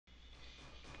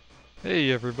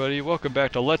Hey everybody, welcome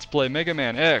back to Let's Play Mega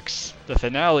Man X! The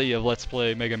finale of Let's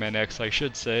Play Mega Man X, I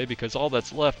should say, because all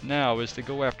that's left now is to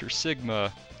go after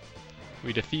Sigma.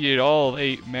 We defeated all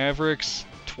 8 Mavericks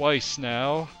twice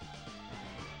now,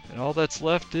 and all that's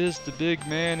left is the big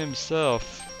man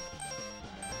himself.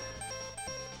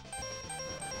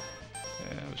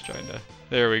 Yeah, I was trying to...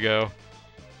 There we go.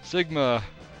 Sigma!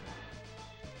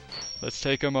 Let's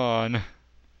take him on.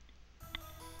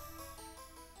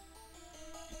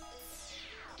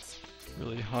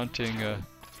 Really haunting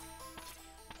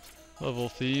level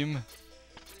theme.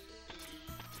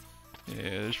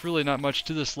 Yeah, there's really not much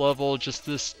to this level, just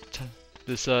this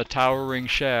towering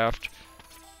shaft.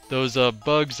 Those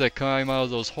bugs that climb out of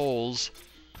those holes,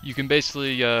 you can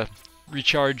basically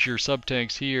recharge your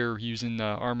sub-tanks here using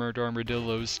Armored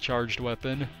Armadillo's charged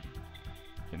weapon.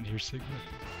 And here's Sigma.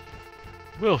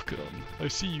 Welcome. I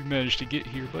see you managed to get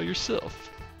here by yourself.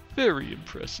 Very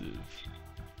impressive.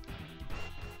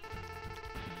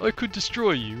 I could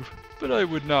destroy you, but I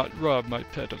would not rob my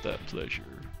pet of that pleasure.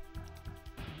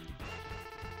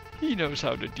 He knows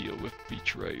how to deal with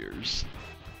betrayers.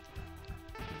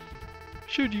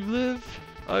 Should you live,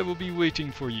 I will be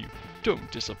waiting for you.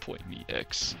 Don't disappoint me,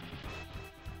 X.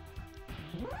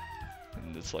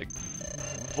 And it's like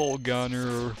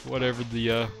Volganer or whatever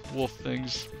the wolf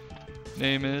thing's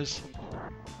name is.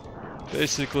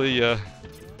 Basically,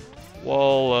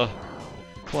 wall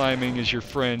climbing is your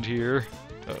friend here.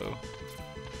 Uh-oh.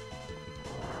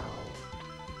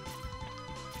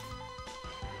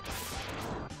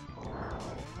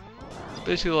 It's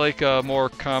basically like a more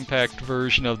compact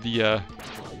version of the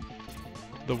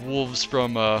wolves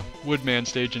from Woodman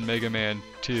stage in Mega Man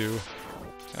 2.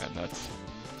 And that's...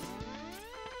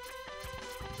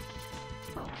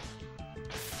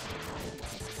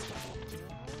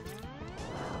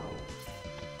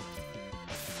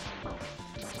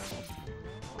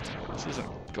 This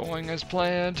isn't going as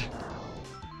planned.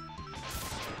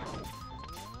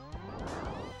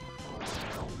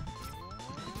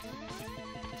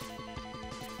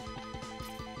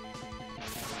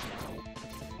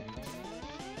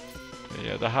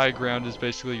 Yeah, the high ground is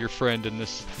basically your friend in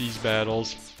these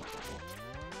battles.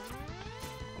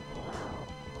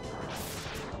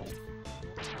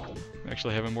 I'm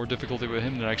actually having more difficulty with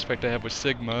him than I expect to have with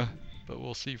Sigma, but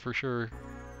we'll see for sure.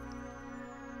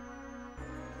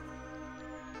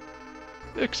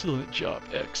 Excellent job,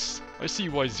 X. I see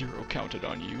why Zero counted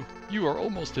on you. You are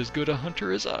almost as good a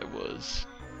hunter as I was.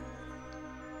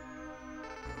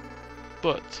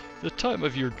 But the time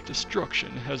of your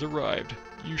destruction has arrived.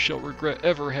 You shall regret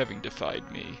ever having defied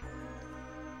me.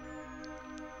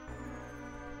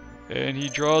 And he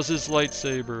draws his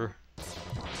lightsaber.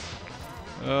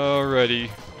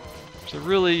 Alrighty. It's a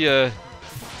really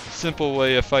simple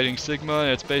way of fighting Sigma,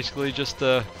 and it's basically just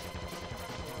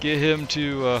get him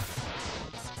to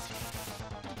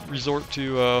resort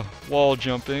to wall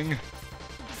jumping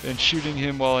and shooting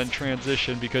him while in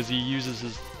transition, because he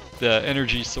uses the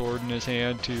energy sword in his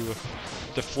hand to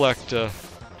deflect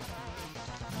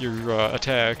your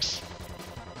attacks.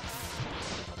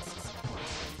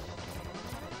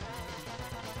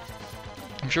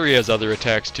 I'm sure he has other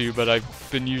attacks too, but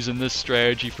I've been using this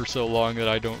strategy for so long that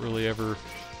I don't really ever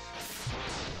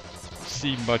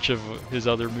see much of his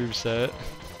other moveset.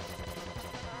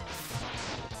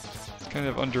 Kind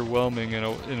of underwhelming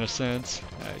in a sense.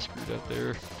 I screwed up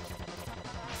there.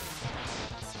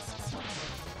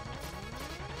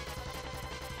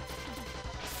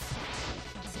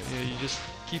 Yeah, you just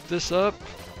keep this up,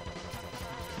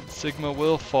 and Sigma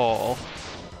will fall.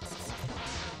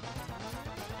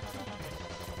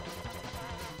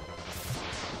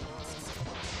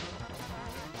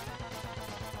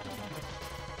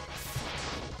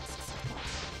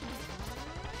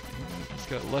 He's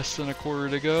got less than a quarter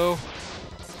to go.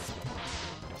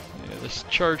 This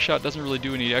charge shot doesn't really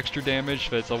do any extra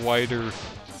damage, but it's a wider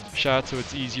shot, so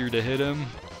it's easier to hit him.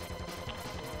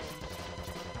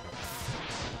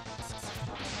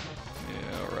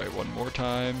 Yeah, alright, one more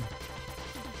time.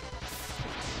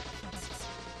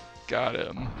 Got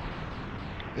him.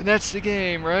 And that's the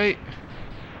game, right?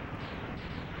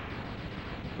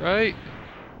 Right?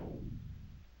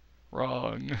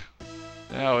 Wrong.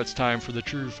 Now it's time for the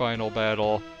true final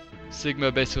battle.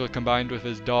 Sigma basically combined with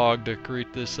his dog to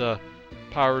create this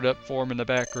powered up form in the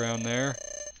background there.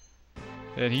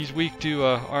 And he's weak to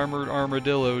Armored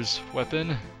Armadillo's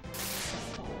weapon.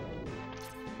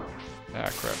 Ah,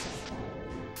 crap.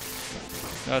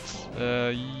 That's,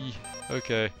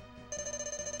 okay.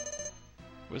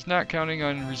 Was not counting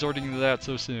on resorting to that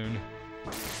so soon.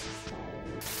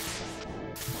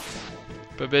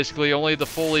 But basically, only the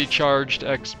fully charged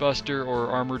X-Buster or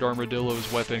Armored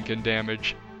Armadillo's weapon can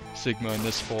damage Sigma in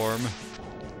this form.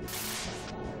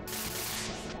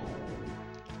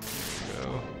 There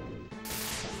we go.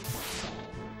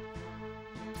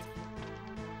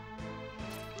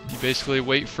 You basically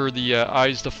wait for the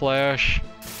eyes to flash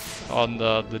on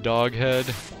the dog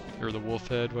head, or the wolf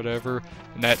head, whatever,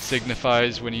 and that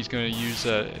signifies when he's going to use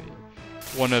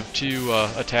one of two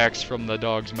attacks from the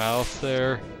dog's mouth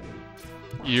there.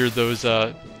 Either those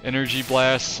energy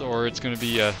blasts, or it's going to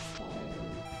be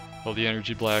well, the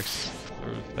energy blasts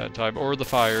or that time, or the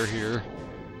fire here.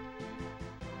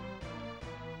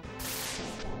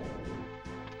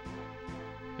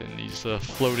 And these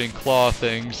floating claw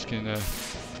things can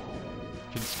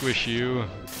squish you.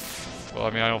 Well, I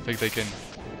mean, I don't think they can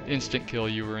instant kill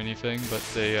you or anything, but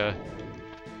they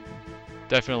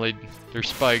definitely, they're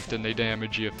spiked and they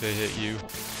damage you if they hit you.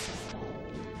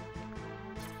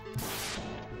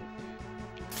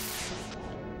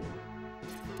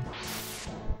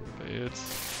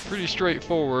 It's pretty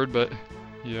straightforward, but,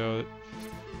 you know,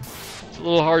 it's a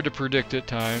little hard to predict at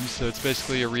times, so it's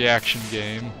basically a reaction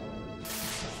game.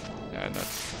 And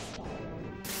that's...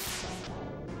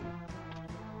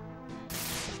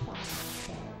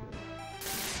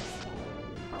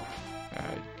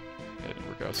 That didn't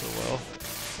work out so well.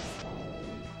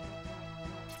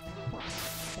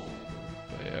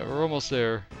 But yeah, we're almost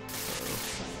there.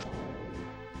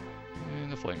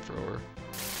 And the flamethrower.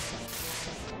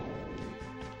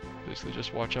 Basically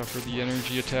just watch out for the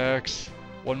energy attacks.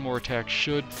 One more attack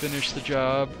should finish the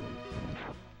job.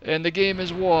 And the game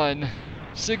is won!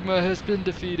 Sigma has been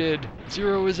defeated!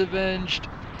 Zero is avenged!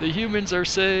 The humans are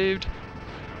saved!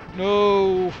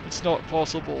 No! It's not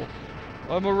possible!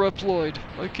 I'm a Reploid!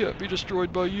 I can't be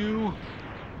destroyed by you!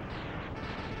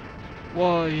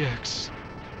 Why, X?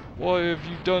 Why have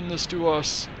you done this to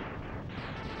us?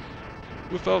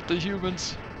 Without the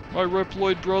humans, my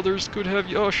Reploid brothers could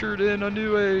have ushered in a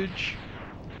new age.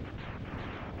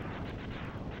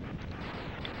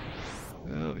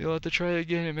 Well, you'll have to try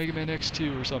again in Mega Man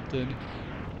X2 or something.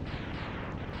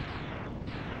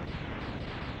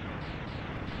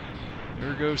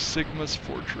 There goes Sigma's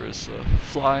fortress, a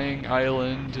flying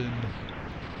island and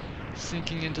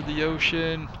sinking into the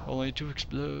ocean, only to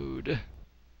explode.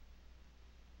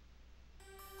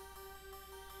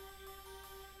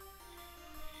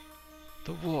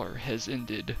 The war has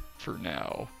ended for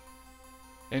now,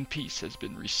 and peace has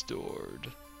been restored.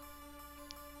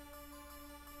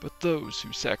 But those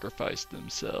who sacrificed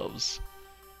themselves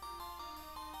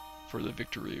for the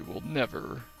victory will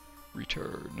never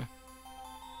return.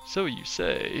 So you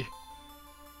say.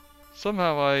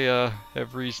 Somehow I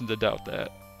have reason to doubt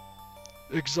that.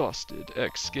 Exhausted,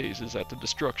 X gazes at the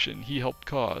destruction he helped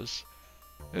cause,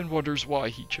 and wonders why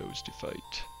he chose to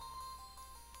fight.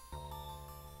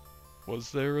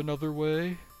 Was there another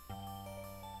way?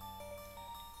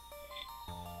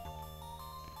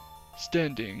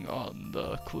 Standing on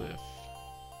the cliff,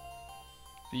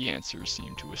 the answers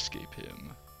seem to escape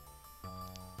him.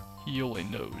 He only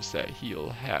knows that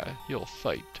he'll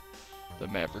fight the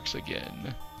Mavericks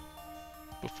again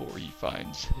before he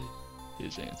finds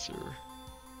his answer.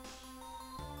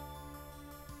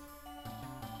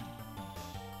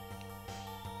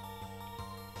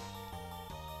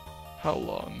 How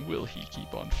long will he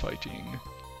keep on fighting?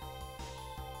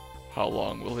 How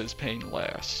long will his pain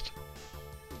last?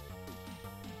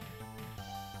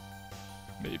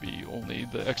 Maybe only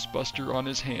the X-Buster on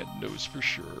his hand knows for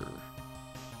sure.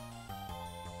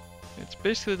 It's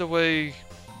basically the way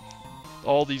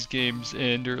all these games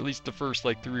end, or at least the first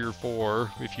like 3 or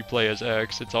 4, if you play as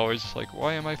X. It's always just like,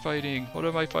 why am I fighting? What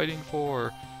am I fighting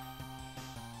for?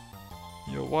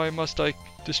 You know, why must I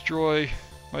destroy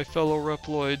my fellow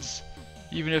Reploids?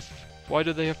 Even if, why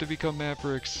do they have to become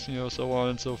Mavericks? You know, so on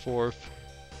and so forth.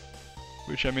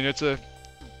 Which, I mean, it's a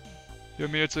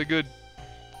good,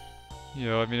 you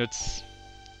know, I mean, it's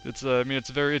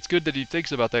good that he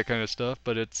thinks about that kind of stuff,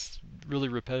 but it's really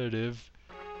repetitive.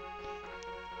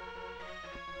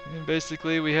 And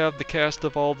basically, we have the cast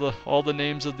of all the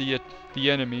names of the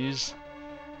enemies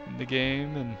in the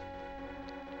game, and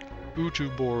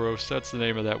Utuboros, that's the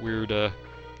name of that weird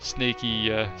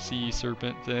snaky sea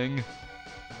serpent thing.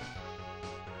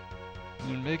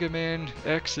 And Mega Man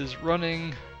X is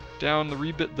running down the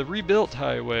rebuilt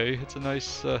highway. It's a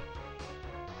nice,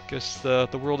 guess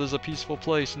the world is a peaceful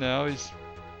place now.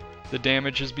 The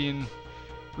damage is being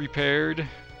repaired.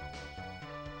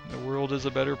 The world is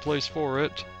a better place for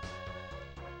it.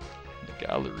 The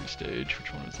gallery stage,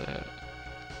 which one is that?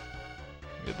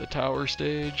 We have the tower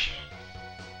stage,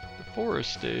 the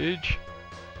forest stage.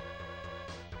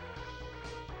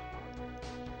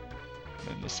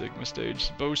 in the Sigma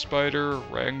stage. Bow Spider,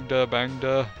 Rangda,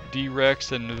 Bangda,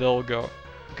 D-Rex, and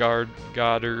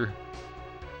Goddard,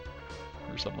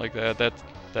 or something like that.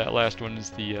 That last one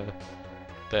is the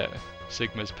that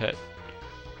Sigma's pet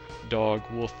dog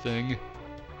wolf thing.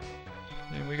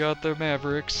 And we got the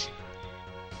Mavericks,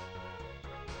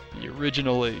 the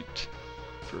original 8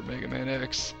 for Mega Man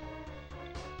X.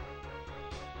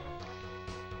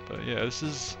 But yeah, this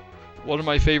is one of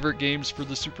my favorite games for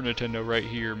the Super Nintendo right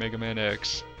here, Mega Man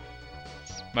X.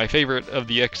 It's my favorite of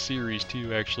the X series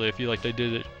too, actually. I feel like they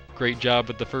did a great job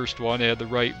with the first one. They had the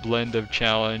right blend of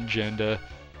challenge and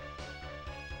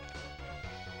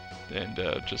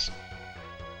just,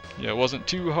 you know, it wasn't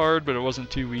too hard, but it wasn't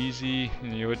too easy.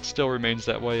 And, you know, it still remains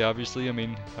that way, obviously. I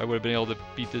mean, I would have been able to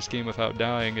beat this game without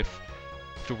dying if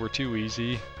it were too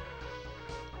easy.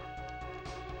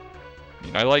 I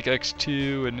mean, I like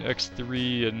X2 and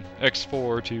X3 and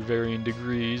X4 to varying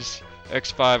degrees.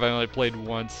 X5 I only played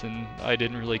once and I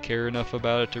didn't really care enough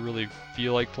about it to really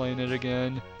feel like playing it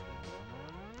again.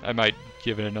 I might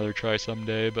give it another try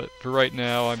someday, but for right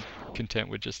now I'm content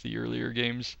with just the earlier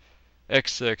games.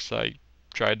 X6 I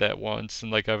tried that once,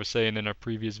 and like I was saying in a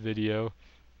previous video,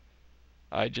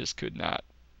 I just could not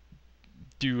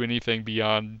do anything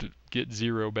beyond get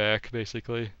Zero back,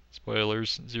 basically.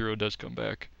 Spoilers, Zero does come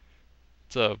back.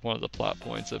 It's one of the plot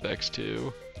points of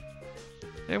X2.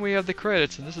 And we have the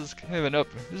credits, and this is kind of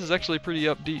this is actually a pretty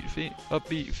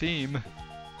upbeat theme.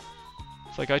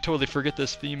 It's like I totally forget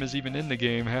this theme is even in the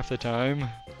game half the time.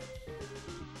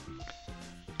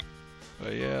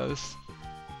 But yeah, if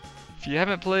you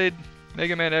haven't played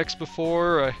Mega Man X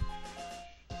before,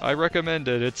 I recommend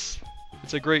it. It's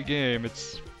a great game.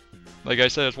 It's, like I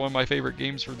said, it's one of my favorite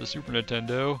games for the Super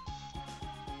Nintendo.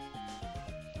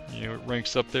 You know, it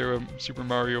ranks up there with Super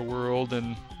Mario World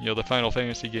and, you know, the Final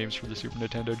Fantasy games for the Super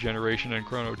Nintendo generation and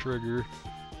Chrono Trigger,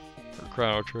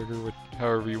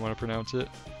 however you want to pronounce it.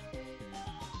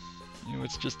 You know,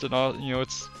 it's just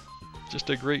it's just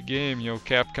a great game. You know,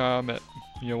 Capcom at,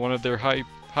 you know, one of their high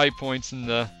points in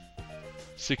the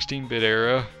 16-bit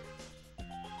era. You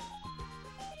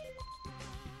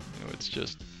know,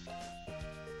 it's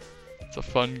a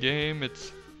fun game.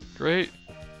 It's great.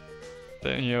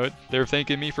 You know, they're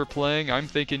thanking me for playing. I'm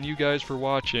thanking you guys for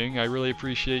watching. I really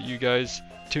appreciate you guys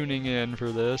tuning in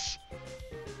for this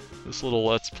little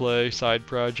Let's Play side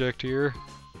project here,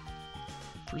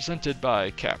 presented by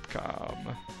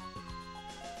Capcom.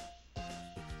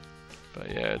 But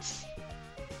yeah,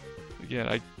 again,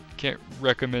 I can't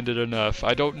recommend it enough.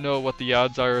 I don't know what the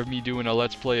odds are of me doing a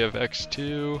Let's Play of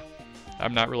X2.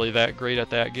 I'm not really that great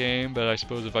at that game, but I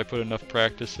suppose if I put enough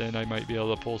practice in, I might be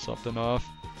able to pull something off.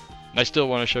 And I still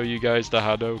want to show you guys the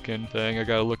Hadouken thing. I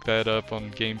gotta look that up on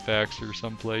GameFAQs or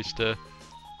someplace or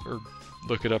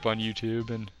look it up on YouTube.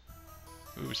 And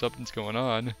ooh, something's going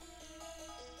on.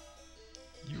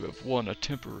 You have won a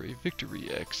temporary victory,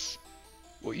 X.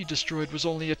 What you destroyed was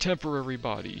only a temporary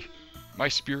body. My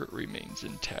spirit remains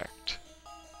intact.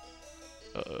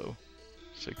 Uh-oh.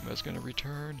 Sigma's gonna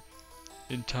return.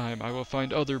 In time, I will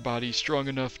find other bodies strong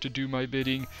enough to do my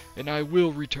bidding, and I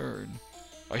will return.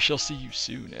 I shall see you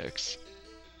soon, X.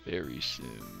 Very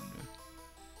soon.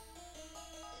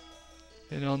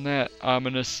 And on that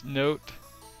ominous note,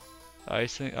 I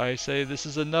say this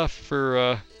is enough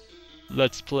for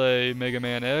Let's Play Mega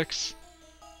Man X.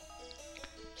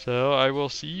 So I will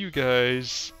see you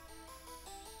guys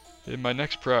in my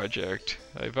next project.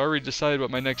 I've already decided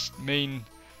what my next main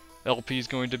LP is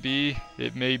going to be.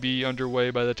 It may be underway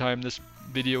by the time this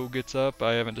video gets up.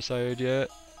 I haven't decided yet.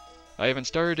 I haven't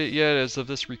started it yet as of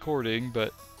this recording,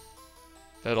 but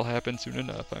that'll happen soon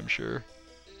enough, I'm sure.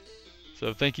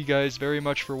 So thank you guys very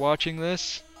much for watching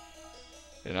this,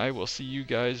 and I will see you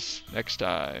guys next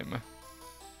time.